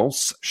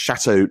Provence,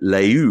 Chateau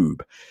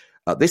Léoube.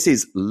 This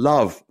is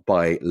Love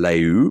by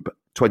Léoube,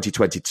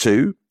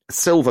 2022, a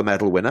silver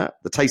medal winner.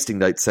 The tasting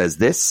note says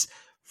this: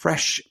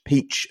 fresh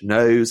peach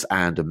nose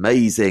and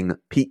amazing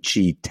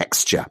peachy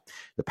texture.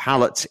 The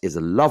palate is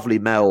a lovely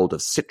meld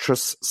of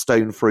citrus,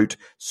 stone fruit,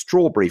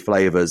 strawberry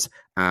flavours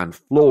and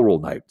floral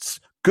notes.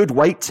 Good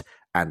weight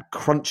and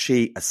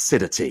crunchy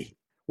acidity.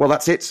 Well,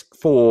 that's it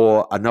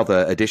for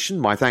another edition.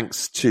 My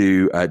thanks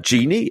to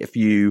Jeannie. If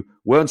you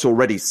weren't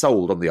already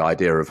sold on the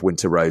idea of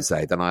winter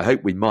rosé, then I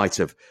hope we might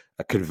have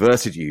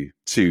converted you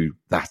to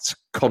that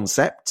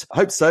concept. I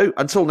hope so.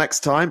 Until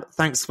next time,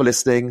 thanks for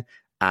listening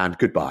and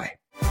goodbye.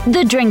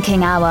 The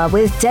Drinking Hour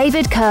with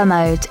David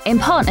Kermode in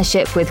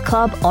partnership with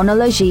Club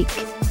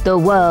Onologique. The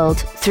world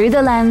through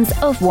the lens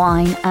of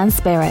wine and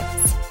spirits.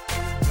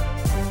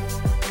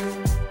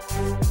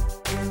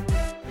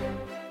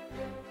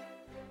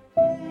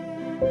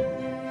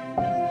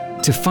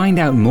 To find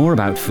out more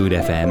about Food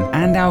FM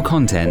and our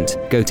content,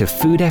 go to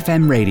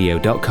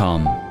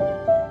foodfmradio.com.